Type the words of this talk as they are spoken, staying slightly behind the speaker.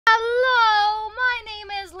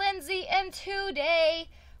and today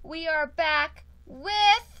we are back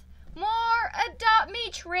with more Adopt Me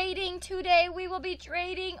trading. Today we will be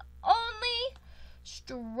trading only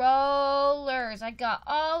strollers. I got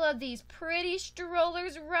all of these pretty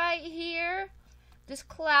strollers right here. This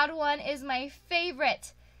cloud one is my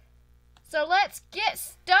favorite. So let's get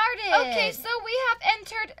started. Okay, so we have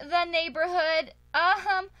entered the neighborhood.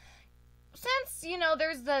 Since,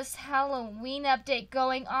 there's this Halloween update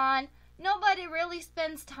going on, nobody really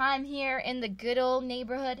spends time here in the good old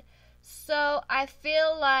neighborhood. So I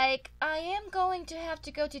feel like I am going to have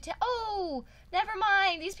to go to town. Oh, never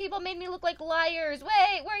mind. These people made me look like liars.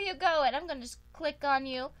 Wait, where are you going? I'm going to just click on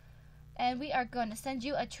you. And we are going to send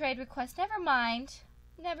you a trade request. Never mind.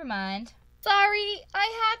 Sorry,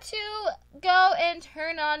 I had to go and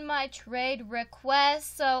turn on my trade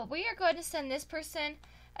request. So we are going to send this person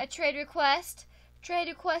a trade request. Trade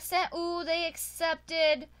request sent. Ooh, they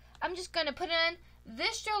accepted. I'm just going to put in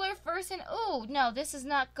this stroller first. And ooh, no, this is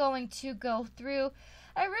not going to go through.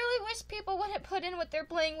 I really wish people wouldn't put in what they're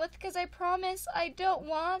playing with, because I promise I don't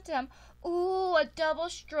want them. Ooh, a double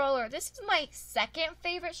stroller. This is my second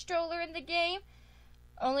favorite stroller in the game.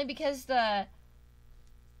 Only because the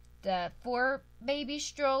 4-baby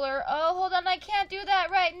stroller. Oh, hold on. I can't do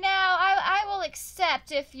that right now. I will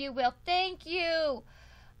accept, if you will. Thank you.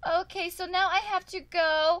 Okay, so now I have to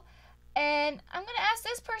go, and I'm going to ask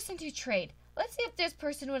this person to trade. Let's see if this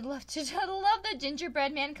person would love to. I love the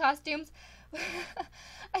gingerbread man costumes.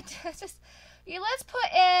 Let's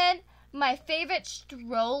put in my favorite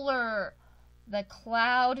stroller, the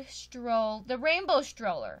rainbow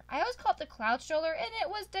stroller. I always call it the cloud stroller, and it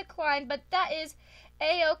was declined, but that is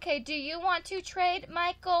A-okay. Do you want to trade,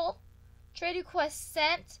 Michael? Trade request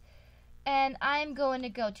sent, and I'm going to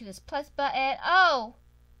go to this plus button. Oh,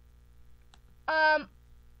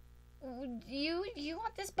 you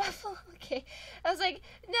want this buffalo? Okay. I was like,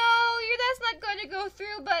 no, that's not going to go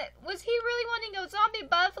through, but was he really wanting a zombie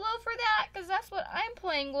buffalo for that? Because that's what I'm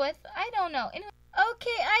playing with. I don't know. Anyway,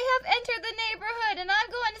 okay, I have entered the neighborhood, and I'm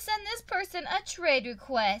going to send this person a trade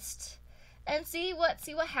request. And see what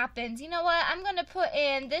happens. You know what? I'm going to put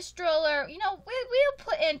in this stroller. We'll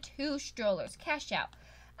put in 2 strollers. Cash out.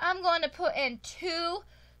 I'm going to put in 2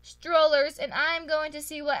 strollers, and I'm going to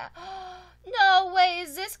see what... No way,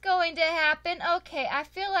 is this going to happen? Okay, I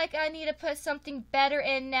feel like I need to put something better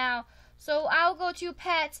in now. So I'll go to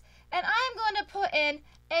pets, and I'm going to put in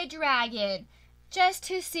a dragon just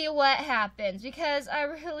to see what happens, because I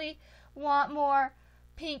really want more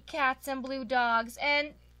pink cats and blue dogs.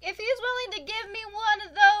 And if he's willing to give me one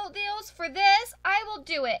of those deals for this, I will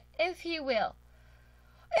do it, if he will.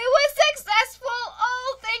 It was successful!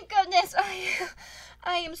 Oh, thank goodness!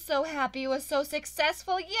 I am so happy it was so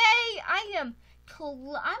successful. Yay! I'm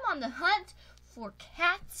on the hunt for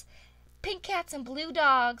cats, pink cats and blue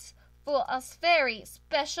dogs, for a very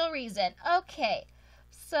special reason. Okay,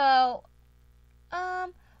 so,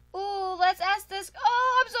 let's ask this.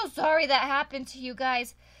 Oh, I'm so sorry that happened to you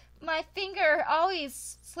guys. My finger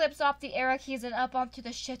always slips off the arrow keys and up onto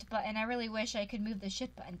the shift button. I really wish I could move the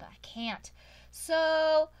shift button, but I can't.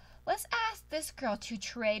 So, let's ask this girl to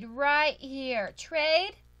trade right here.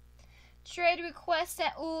 Trade request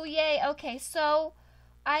sent. Ooh, yay. Okay, so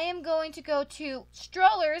I am going to go to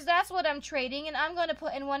strollers. That's what I'm trading, and I'm going to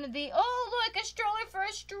put in one of the... Oh, look, a stroller for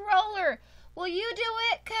a stroller. Will you do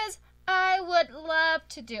it? Because I would love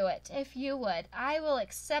to do it if you would. I will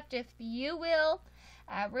accept if you will.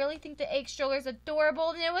 I really think the egg stroller is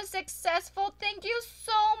adorable, and it was successful. Thank you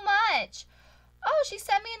so much. Oh, she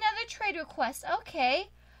sent me another trade request. Okay.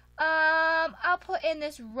 I'll put in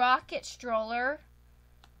this rocket stroller.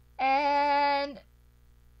 And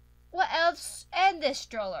what else? And this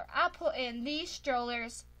stroller. I'll put in these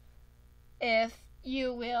strollers, if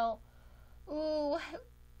you will. Ooh.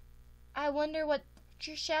 I wonder what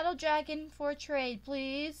your shadow dragon for trade,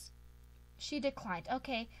 please. She declined.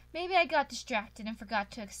 Okay. Maybe I got distracted and forgot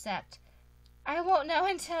to accept. I won't know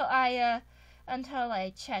until I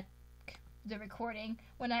check the recording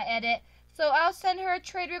when I edit. So I'll send her a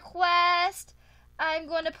trade request. I'm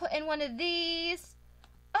going to put in one of these.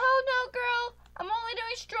 Oh no, girl, I'm only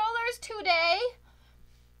doing strollers today.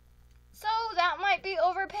 So that might be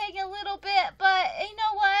overpaying a little bit, but you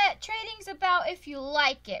know what? Trading's about if you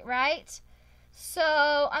like it, right?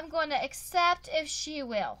 So I'm going to accept if she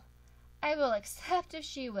will. I will accept if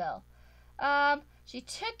she will. She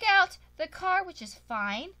took out the car, which is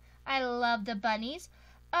fine. I love the bunnies.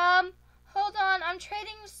 Hold on, I'm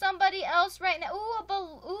trading with somebody else right now.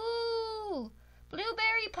 Ooh,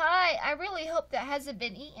 blueberry pie. I really hope that hasn't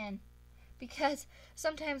been eaten, because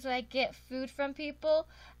sometimes when I get food from people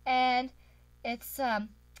and it's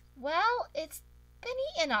been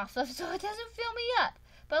eaten off of, so it doesn't fill me up.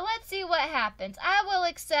 But let's see what happens. I will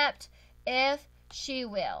accept if she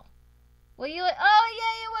will. Will you? Oh,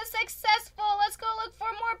 yay, it was successful. Let's go look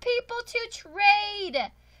for more people to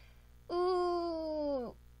trade.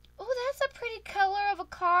 Ooh. Oh, that's a pretty color of a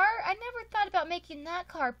car. I never thought about making that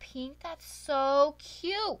car pink. That's so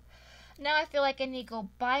cute. Now I feel like I need to go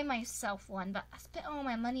buy myself one, but I spent all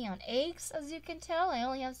my money on eggs, as you can tell. I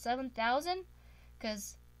only have 7,000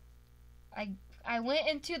 because I went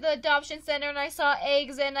into the adoption center and I saw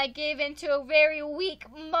eggs and I gave into a very weak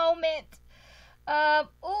moment.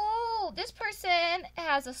 Oh, this person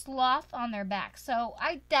has a sloth on their back, so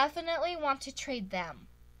I definitely want to trade them.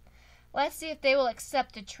 Let's see if they will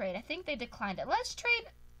accept the trade. I think they declined it. Let's trade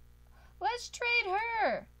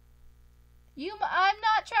her. I'm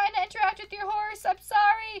not trying to interact with your horse. I'm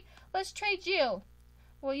sorry. Let's trade you.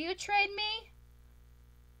 Will you trade me?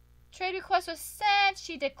 Trade request was sent.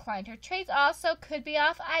 She declined. Her trades also could be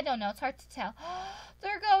off. I don't know. It's hard to tell.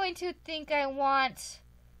 They're going to think I want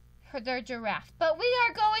their giraffe. But we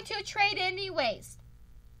are going to trade anyways.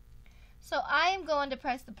 So I am going to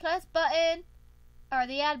press the plus button. Or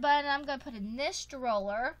the add button. I'm going to put in this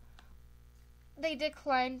stroller. They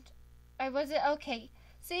declined. Was it okay?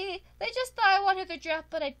 See, they just thought I wanted their giraffe,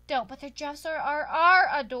 but I don't. But their giraffes are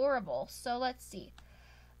adorable. So let's see.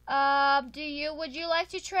 Would you like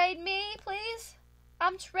to trade me, please?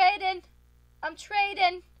 I'm trading.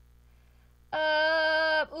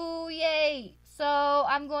 Ooh, yay. So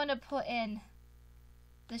I'm going to put in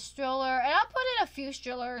the stroller. And I'll put in a few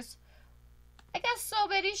strollers. I got so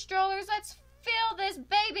many strollers. Let's fill this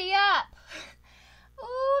baby up.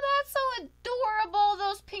 Ooh, that's so adorable,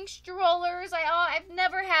 those pink strollers. I've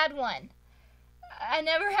never had one. I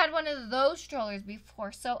never had one of those strollers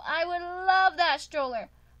before, so I would love that stroller.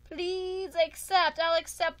 Please accept. I'll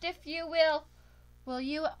accept if you will. Will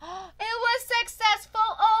you? Oh, it was successful.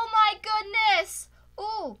 Oh my goodness.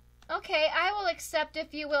 Ooh, okay, I will accept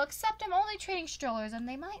if you will. Except I'm only trading strollers, and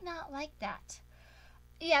they might not like that.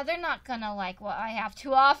 Yeah, they're not gonna like what I have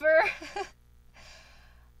to offer.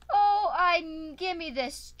 Oh, give me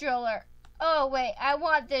this stroller. Oh, wait, I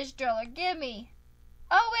want this stroller. Give me.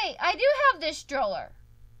 Oh, wait, I do have this stroller.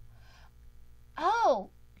 Oh,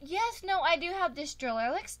 yes, no, I do have this stroller.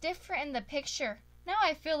 It looks different in the picture. Now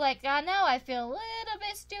I feel a little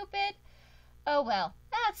bit stupid. Oh, well,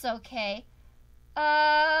 that's okay.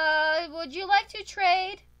 Would you like to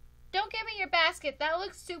trade? Don't give me your basket. That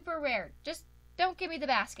looks super rare. Just don't give me the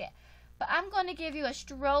basket. But I'm going to give you a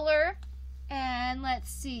stroller. And let's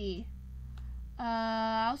see.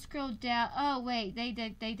 I'll scroll down. Oh wait, they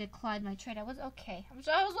declined my trade. I was okay. I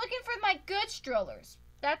was looking for my good strollers.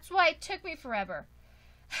 That's why it took me forever.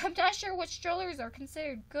 I'm not sure which strollers are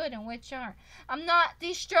considered good and which aren't. I'm not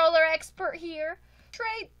the stroller expert here.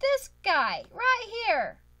 Trade this guy right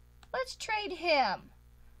here. Let's trade him.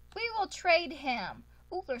 We will trade him.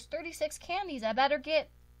 Ooh, there's 36 candies. I better get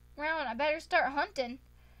around. I better start hunting.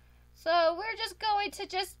 So we're just going to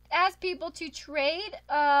ask people to trade.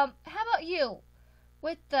 How about you?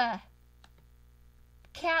 With the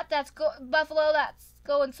cat buffalo that's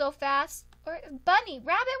going so fast. Or bunny,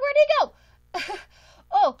 rabbit, where'd he go?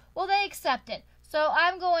 Oh, well they accepted. So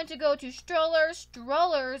I'm going to go to strollers,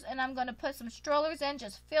 and I'm going to put some strollers in.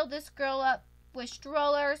 Just fill this girl up with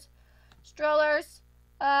strollers.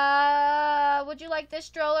 Would you like this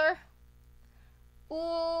stroller?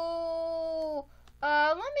 Ooh.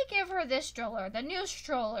 Let me give her this stroller, the new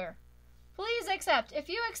stroller. Please accept. If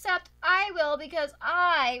you accept, I will, because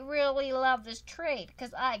I really love this trade,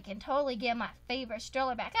 because I can totally get my favorite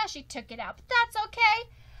stroller back. Ah, she took it out, but that's okay.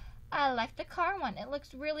 I like the car one. It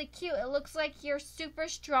looks really cute. It looks like you're super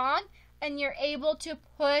strong, and you're able to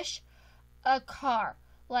push a car.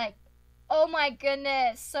 Like, oh my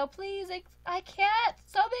goodness. So please, I can't.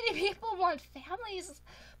 So many people want families.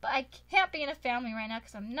 But I can't be in a family right now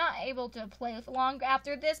because I'm not able to play with longer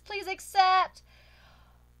after this. Please accept.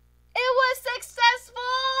 It was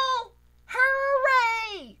successful!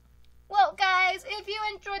 Hooray! Well, guys, if you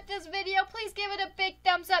enjoyed this video, please give it a big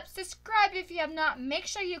thumbs up. Subscribe if you have not. Make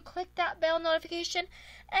sure you click that bell notification.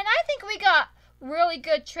 And I think we got really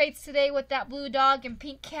good trades today with that blue dog and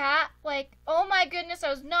pink cat. Like, oh my goodness, I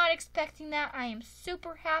was not expecting that. I am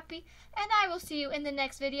super happy. And I will see you in the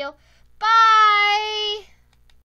next video. Bye!